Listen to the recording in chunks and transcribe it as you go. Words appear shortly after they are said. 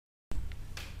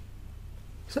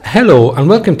Hello and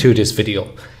welcome to this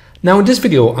video. Now in this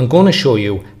video I'm going to show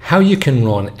you how you can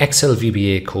run Excel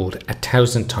VBA code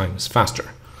 1,000 times faster.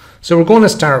 So we're going to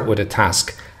start with a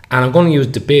task and I'm going to use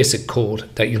the basic code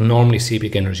that you'll normally see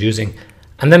beginners using,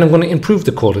 and then I'm going to improve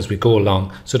the code as we go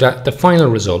along so that the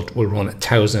final result will run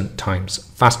 1,000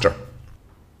 times faster.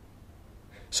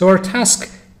 So our task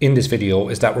in this video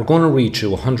is that we're going to read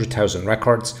through 100,000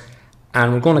 records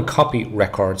and we're going to copy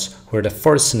records where the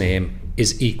first name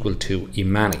is equal to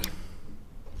Imani.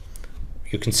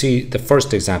 You can see the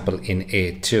first example in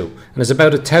A2, and there's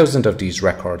about 1,000 of these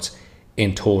records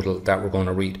in total that we're going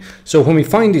to read. So when we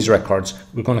find these records,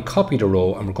 we're going to copy the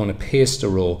row and we're going to paste the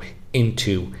row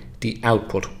into the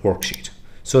output worksheet.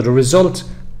 So the result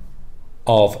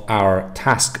of our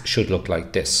task should look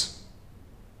like this.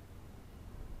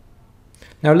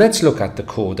 Now let's look at the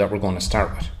code that we're going to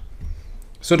start with.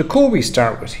 So the code we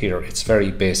start with here, it's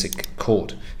very basic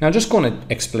code. Now I'm just going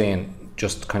to explain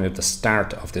just kind of the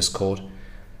start of this code.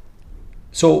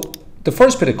 So the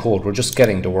first bit of code, we're just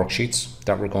getting the worksheets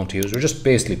that we're going to use. We're just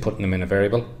basically putting them in a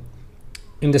variable.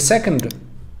 In the second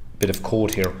bit of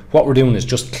code here, what we're doing is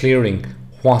just clearing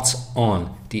what's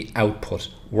on the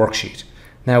output worksheet.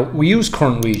 Now we use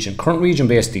current region. Current region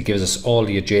basically gives us all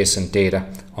the adjacent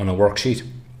data on a worksheet.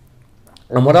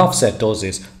 And what offset does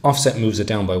is offset moves it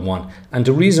down by 1, and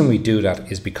the reason we do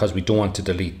that is because we don't want to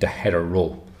delete the header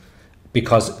row,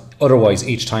 because otherwise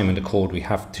each time in the code we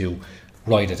have to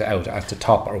write it out at the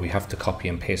top or we have to copy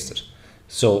and paste it.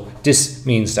 So this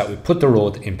means that we put the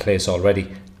row in place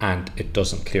already and it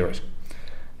doesn't clear it.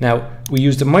 Now we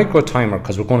use the micro timer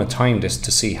because we're going to time this to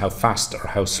see how fast or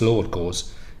how slow it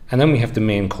goes, and then we have the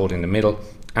main code in the middle,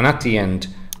 and at the end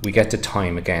we get the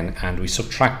time again and we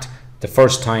subtract the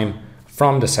first time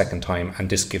from the second time, and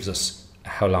this gives us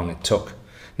how long it took.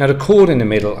 Now the code in the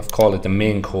middle, I've called it the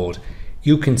main code.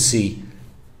 You can see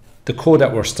the code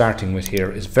that we're starting with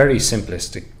here is very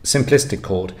simplistic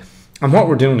code, and what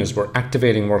we're doing is we're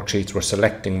activating worksheets, we're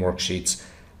selecting worksheets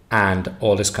and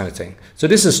all this kind of thing. So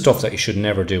this is stuff that you should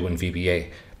never do in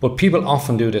VBA, but people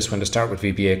often do this when they start with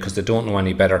VBA because they don't know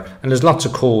any better, and there's lots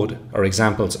of code or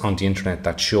examples on the internet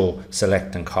that show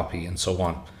select and copy and so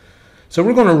on. So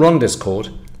we're going to run this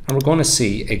code and we're going to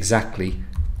see exactly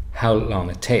how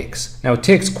long it takes. Now it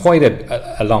takes quite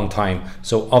a long time,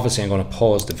 so obviously I'm going to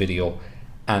pause the video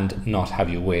and not have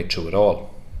you wait through it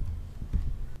all.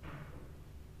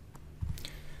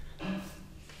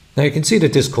 Now you can see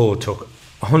that this code took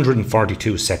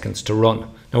 142 seconds to run.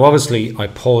 Now obviously I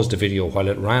paused the video while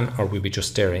it ran, or we'd be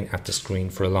just staring at the screen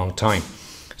for a long time.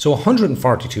 So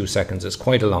 142 seconds is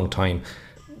quite a long time,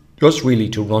 just really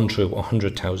to run through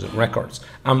 100,000 records.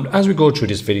 And as we go through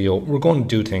this video, we're going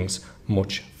to do things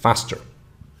much faster.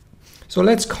 So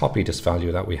let's copy this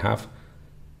value that we have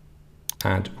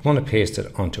and we're going to paste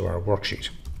it onto our worksheet.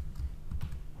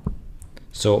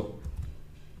 So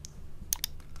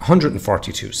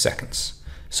 142 seconds.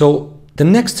 So the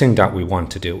next thing that we want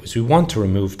to do is we want to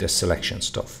remove this selection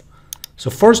stuff.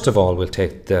 So first of all, we'll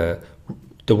take the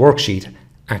worksheet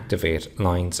activate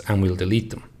lines and we'll delete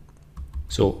them.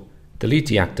 So delete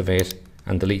deactivate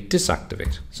and delete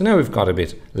disactivate. So now we've got a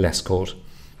bit less code.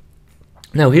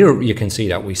 Now here you can see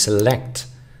that we select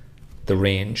the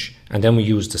range and then we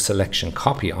use the selection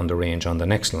copy on the range on the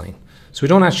next line. So we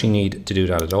don't actually need to do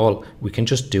that at all. We can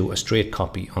just do a straight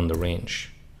copy on the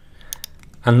range.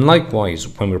 And likewise,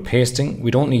 when we're pasting, we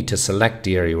don't need to select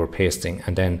the area we're pasting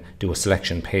and then do a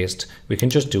selection paste. We can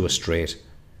just do a straight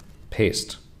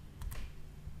paste.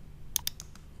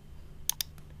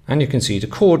 And you can see the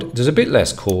code, there's a bit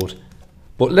less code,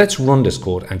 but let's run this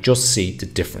code and just see the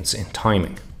difference in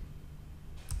timing.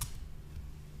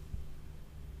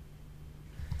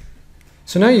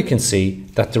 So now you can see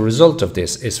that the result of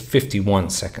this is 51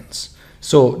 seconds.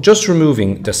 So just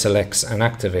removing the selects and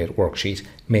activate worksheet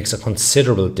makes a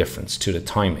considerable difference to the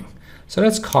timing. So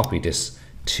let's copy this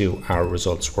to our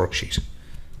results worksheet.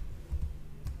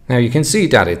 Now you can see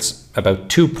that it's about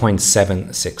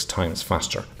 2.76 times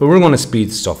faster, but we're going to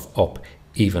speed stuff up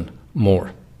even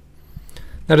more.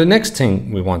 Now the next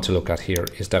thing we want to look at here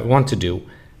is that we want to do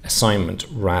assignment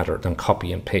rather than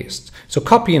copy and paste. So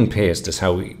copy and paste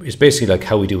is basically like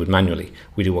how we do it manually.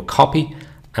 We do a copy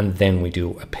and then we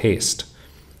do a paste.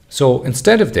 So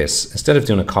instead of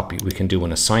doing a copy, we can do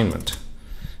an assignment.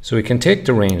 So we can take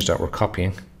the range that we're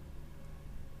copying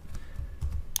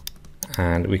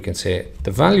and we can say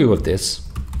the value of this,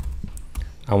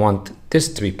 I want this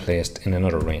to be placed in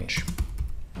another range,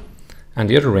 and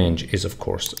the other range is of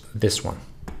course this one.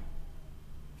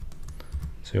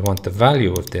 So we want the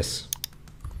value of this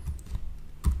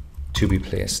to be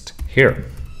placed here.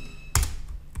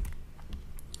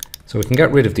 So we can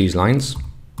get rid of these lines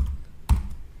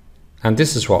And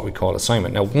this is what we call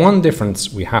assignment. Now, one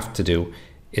difference we have to do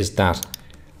is that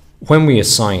when we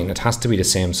assign, it has to be the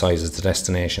same size as the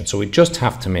destination. So we just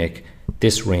have to make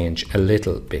this range a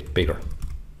little bit bigger.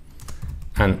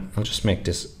 And I'll just make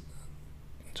this,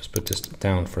 just put this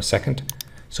down for a second.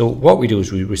 So what we do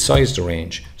is we resize the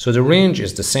range. So the range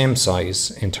is the same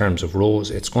size in terms of rows.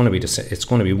 It's going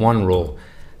to be one row,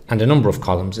 and the number of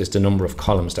columns is the number of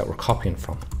columns that we're copying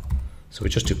from. So we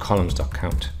just do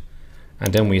columns.count,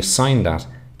 and then we assign that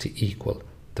to equal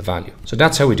the value. So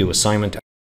that's how we do assignment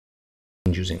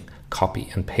using copy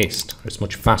and paste. It's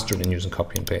much faster than using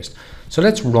copy and paste. So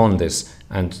let's run this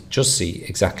and just see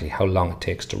exactly how long it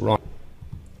takes to run.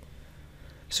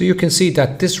 So you can see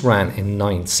that this ran in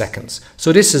 9 seconds.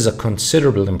 So this is a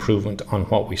considerable improvement on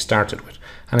what we started with.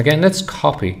 And again, let's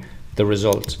copy the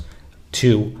result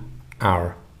to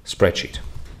our spreadsheet.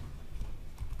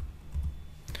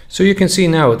 So you can see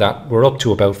now that we're up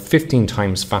to about 15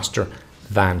 times faster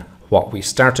than what we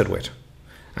started with.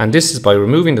 And this is by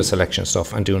removing the selection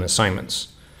stuff and doing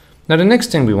assignments. Now the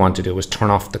next thing we want to do is turn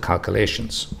off the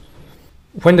calculations.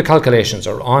 When the calculations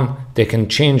are on, they can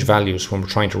change values when we're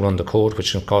trying to run the code,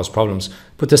 which can cause problems.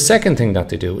 But the second thing that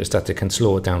they do is that they can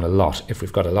slow it down a lot if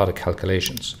we've got a lot of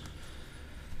calculations.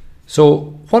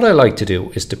 So what I like to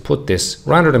do is to put this,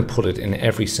 rather than put it in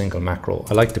every single macro,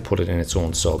 I like to put it in its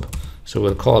own sub. So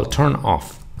we'll call turn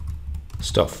off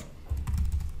stuff.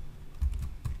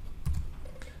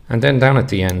 And then down at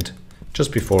the end,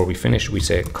 just before we finish, we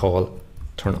say call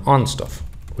turn on stuff,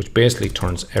 which basically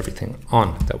turns everything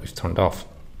on that we've turned off.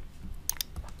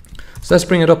 So let's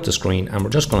bring it up the screen, and we're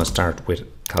just going to start with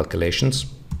calculations.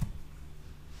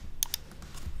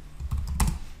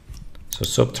 So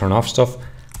sub turn off stuff,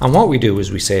 and what we do is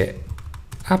we say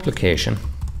application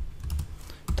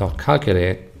dot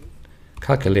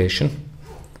calculation,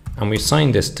 and we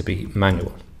assign this to be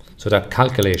manual so that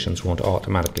calculations won't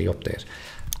automatically update.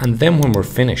 And then when we're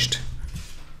finished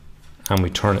and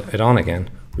we turn it on again,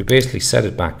 we basically set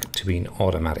it back to being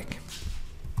automatic.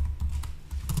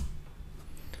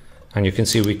 And you can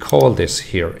see we call this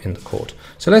here in the code.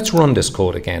 So let's run this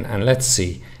code again, and let's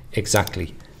see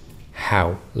exactly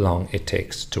how long it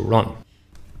takes to run.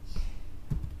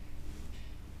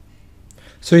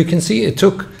 So you can see it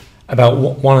took about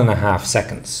 1.5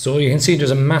 seconds. So you can see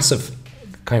there's a massive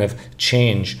kind of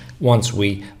change once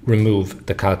we remove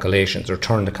the calculations or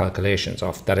turn the calculations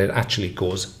off, that it actually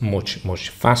goes much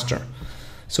faster.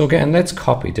 So again, let's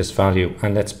copy this value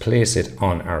and let's place it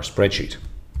on our spreadsheet.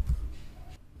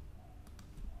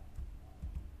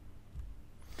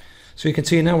 So you can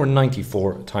see now we're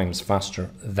 94 times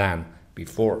faster than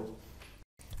before.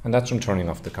 And that's from turning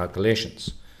off the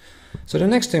calculations. So the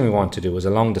next thing we want to do is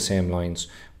along the same lines,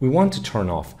 we want to turn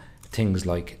off things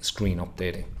like screen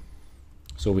updating.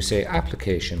 So we say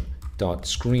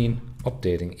application.screen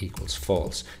updating equals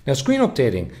false. Now screen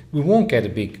updating, we won't get a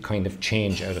big kind of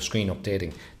change out of screen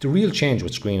updating. The real change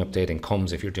with screen updating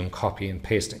comes if you're doing copy and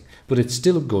pasting, but it's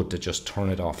still good to just turn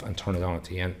it off and turn it on at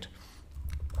the end.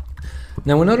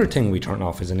 Now another thing we turn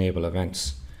off is enable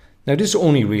events. Now this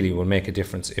only really will make a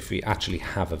difference if we actually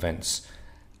have events.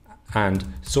 And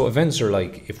so events are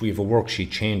like if we have a worksheet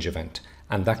change event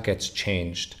and that gets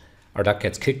changed or that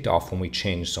gets kicked off when we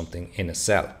change something in a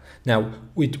cell. Now,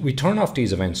 we turn off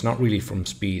these events not really from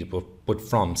speed, but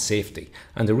from safety.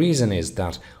 And the reason is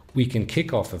that we can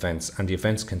kick off events and the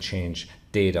events can change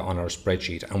data on our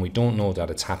spreadsheet and we don't know that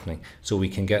it's happening. So we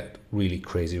can get really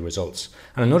crazy results.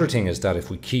 And another thing is that if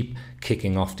we keep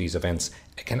kicking off these events,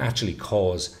 it can actually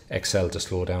cause Excel to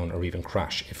slow down or even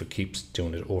crash if it keeps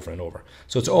doing it over and over.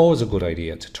 So it's always a good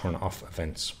idea to turn off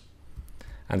events.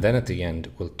 And then at the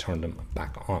end, we'll turn them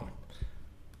back on.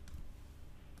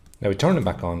 Now we turn them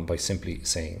back on by simply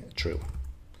saying true.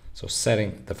 So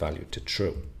setting the value to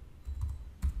true.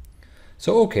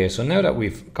 So okay, so now that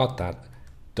we've got that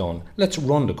done, let's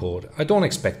run the code. I don't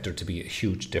expect there to be a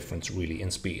huge difference really in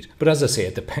speed, but as I say,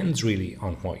 it depends really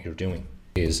on what you're doing.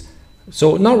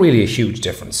 So not really a huge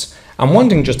difference. And one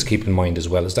thing just to keep in mind as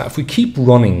well is that if we keep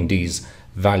running these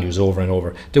values over and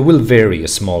over, they will vary a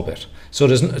small bit. So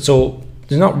there's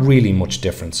not really much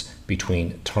difference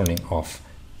between turning off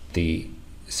the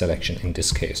selection, in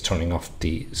this case turning off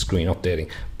the screen updating,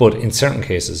 but in certain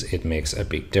cases it makes a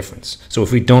big difference. So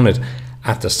if we'd done it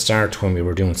at the start when we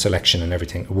were doing selection and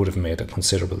everything, it would have made a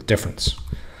considerable difference.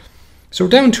 So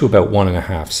we're down to about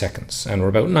 1.5 seconds and we're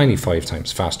about 95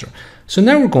 times faster. So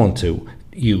now we're going to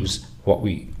use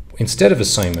instead of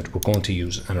assignment, we're going to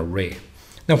use an array.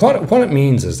 Now what it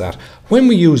means is that when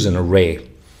we use an array,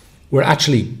 we're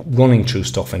actually running through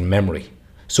stuff in memory.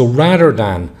 So rather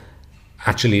than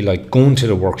actually like going to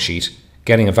the worksheet,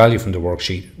 getting a value from the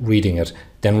worksheet, reading it,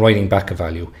 then writing back a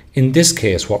value. In this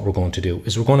case, what we're going to do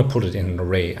is we're going to put it in an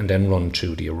array and then run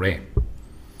through the array.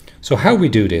 So how we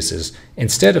do this is,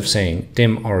 instead of saying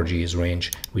dim RG is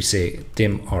range, we say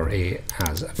dim RA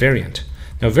as a variant.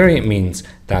 Now variant means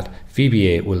that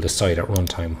VBA will decide at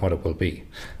runtime what it will be.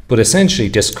 But essentially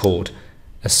this code,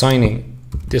 assigning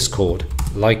this code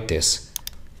like this,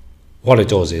 what it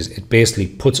does is it basically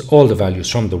puts all the values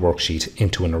from the worksheet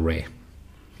into an array.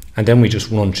 And then we just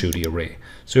run through the array.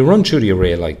 So we run through the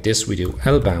array like this. We do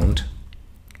L bound,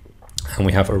 and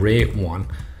we have array 1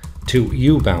 to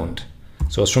U bound.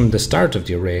 So it's from the start of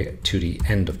the array to the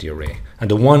end of the array.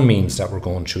 And the 1 means that we're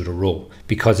going through the row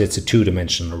because it's a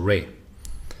two-dimensional array.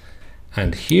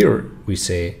 And here we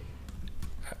say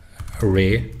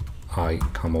array I,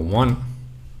 comma 1.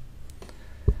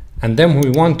 And then when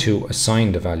we want to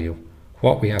assign the value,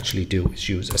 what we actually do is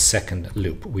use a second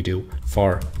loop. We do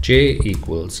for j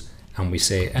equals, and we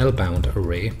say L bound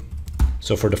array.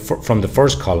 So for from the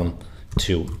first column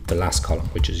to the last column,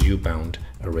 which is U bound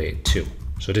array 2.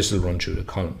 So this will run through the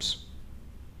columns.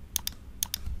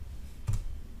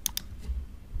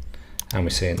 And we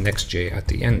say next j at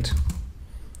the end.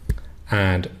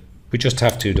 And we just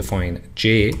have to define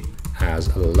j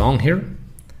as long here,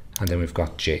 and then we've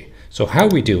got j. So how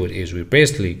we do it is we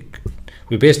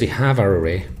basically have our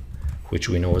array, which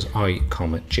we know is I,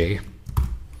 comma j.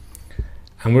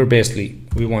 And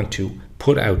we want to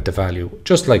put out the value,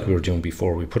 just like we were doing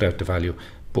before. We put out the value,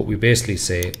 but we basically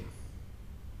say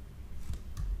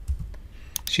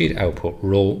sheet output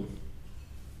row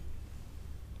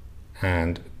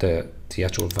and the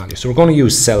actual value. So we're going to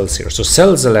use cells here. So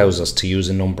cells allows us to use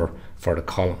a number for the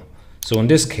column. So in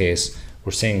this case,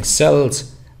 we're saying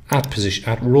cells at position,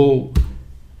 at row,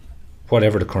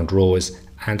 whatever the current row is,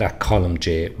 and at column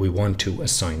j, we want to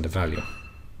assign the value.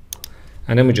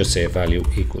 And then we just say value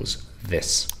equals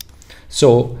this.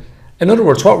 So in other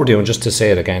words, what we're doing, just to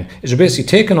say it again, is we're basically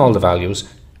taking all the values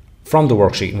from the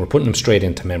worksheet and we're putting them straight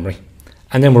into memory.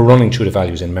 And then we're running through the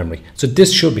values in memory. So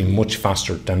this should be much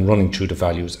faster than running through the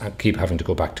values and keep having to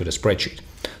go back to the spreadsheet.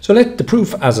 So the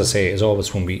proof, as I say, is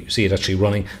always when we see it actually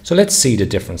running. So let's see the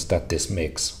difference that this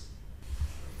makes.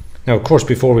 Now, of course,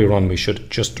 before we run, we should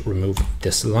just remove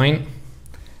this line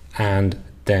and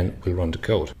then we'll run the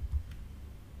code.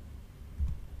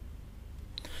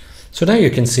 So now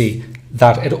you can see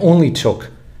that it only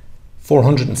took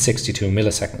 462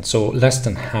 milliseconds, so less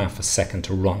than half a second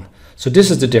to run. So this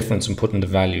is the difference in putting the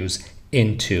values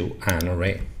into an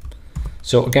array.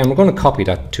 So again, we're going to copy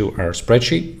that to our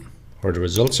spreadsheet where the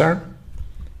results are.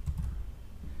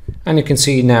 And you can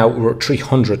see now we're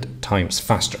 300 times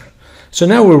faster. So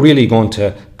now we're really going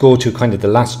to go to kind of the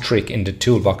last trick in the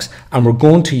toolbox, and we're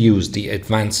going to use the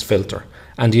advanced filter.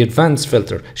 And the advanced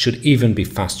filter should even be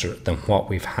faster than what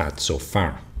we've had so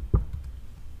far.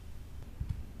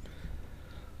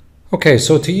 Okay,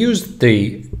 so to use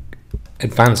the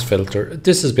advanced filter,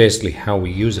 this is basically how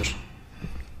we use it.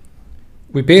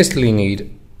 We basically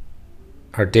need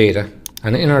our data,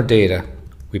 and in our data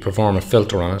we perform a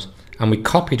filter on it, and we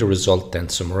copy the result then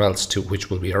somewhere else to which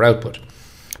will be our output.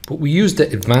 But we use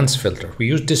the advanced filter. We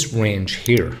use this range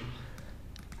here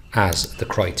as the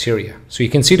criteria. So you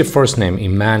can see the first name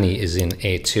Imani is in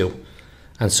A2,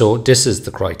 and so this is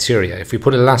the criteria. If we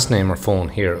put a last name or phone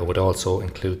here, it would also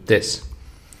include this.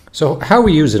 So how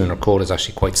we use it in our code is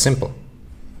actually quite simple.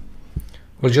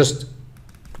 We'll just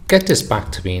get this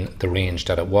back to being the range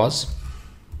that it was.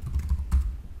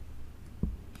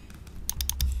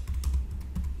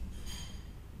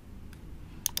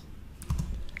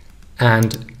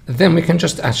 And then we can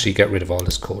just actually get rid of all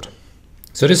this code.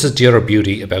 So this is the other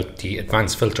beauty about the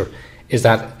advanced filter, is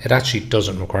that it actually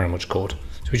doesn't require much code.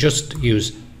 So we just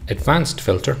use advanced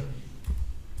filter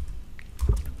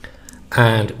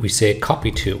and we say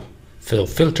copy to,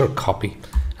 filter copy,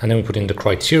 and then we put in the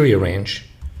criteria range,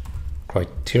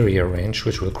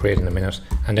 which we'll create in a minute,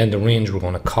 and then the range we're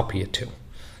going to copy it to.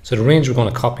 So the range we're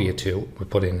going to copy it to, we'll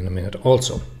put in a minute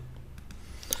also.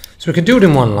 So we can do it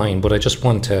in one line, but I just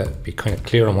want to be kind of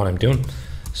clear on what I'm doing.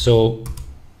 So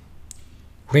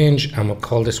range, and we'll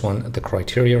call this one the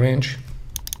criteria range.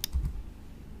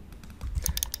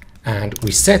 And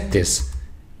we set this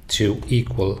to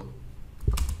equal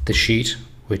the sheet,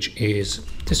 which is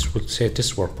this, we'll say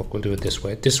this workbook, we'll do it this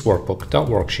way, this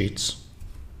workbook.worksheets,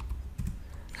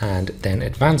 and then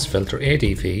advanced filter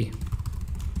ADV,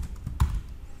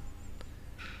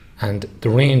 and the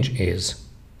range is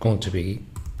going to be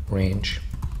range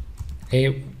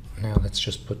A. Now let's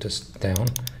just put this down.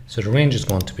 So the range is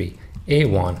going to be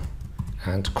A1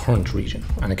 and current region,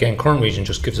 and again current region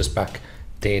just gives us back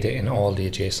data in all the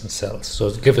adjacent cells, so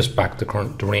it'll give us back the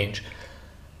range.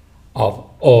 of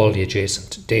all the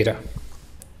adjacent data.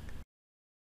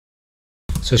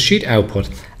 So sheet output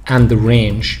and the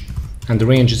range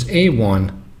is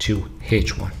A1 to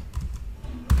H1.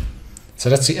 So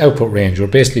that's the output range. We're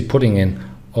basically putting in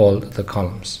all the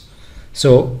columns.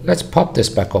 So let's pop this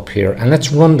back up here and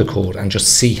let's run the code and just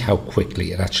see how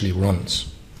quickly it actually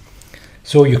runs.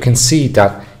 So you can see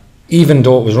that even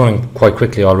though it was running quite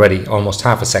quickly already, almost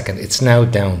half a second, it's now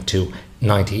down to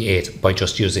 98 by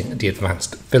just using the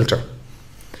advanced filter.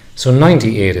 So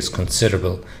 98 is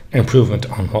considerable improvement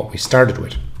on what we started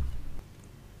with.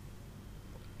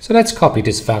 So let's copy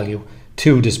this value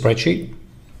to the spreadsheet.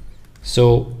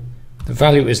 So the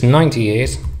value is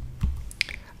 98,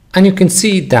 and you can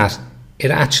see that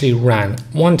it actually ran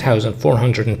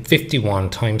 1,451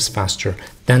 times faster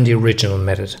than the original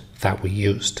method that we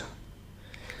used.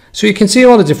 So you can see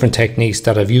all the different techniques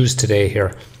that I've used today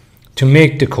here to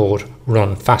make the code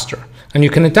run faster. And you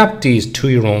can adapt these to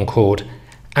your own code,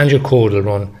 and your code will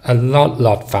run a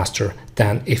lot faster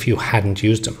than if you hadn't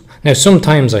used them. Now,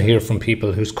 sometimes I hear from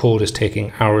people whose code is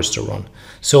taking hours to run.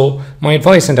 So my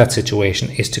advice in that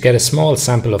situation is to get a small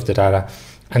sample of the data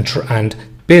and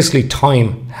basically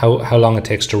time how long it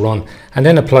takes to run, and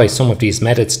then apply some of these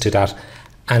methods to that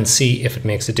and see if it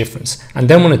makes a difference. And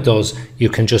then when it does, you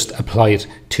can just apply it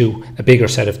to a bigger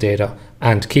set of data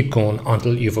and keep going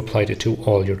until you've applied it to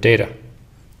all your data.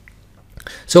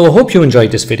 So I hope you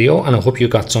enjoyed this video and I hope you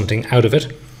got something out of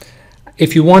it.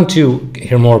 If you want to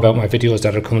hear more about my videos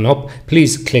that are coming up,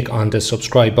 please click on the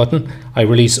subscribe button. I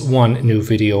release one new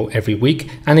video every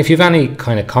week. And if you have any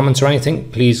kind of comments or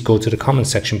anything, please go to the comment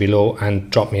section below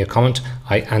and drop me a comment.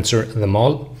 I answer them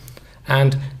all.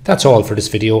 And that's all for this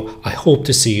video. I hope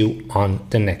to see you on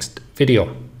the next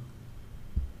video.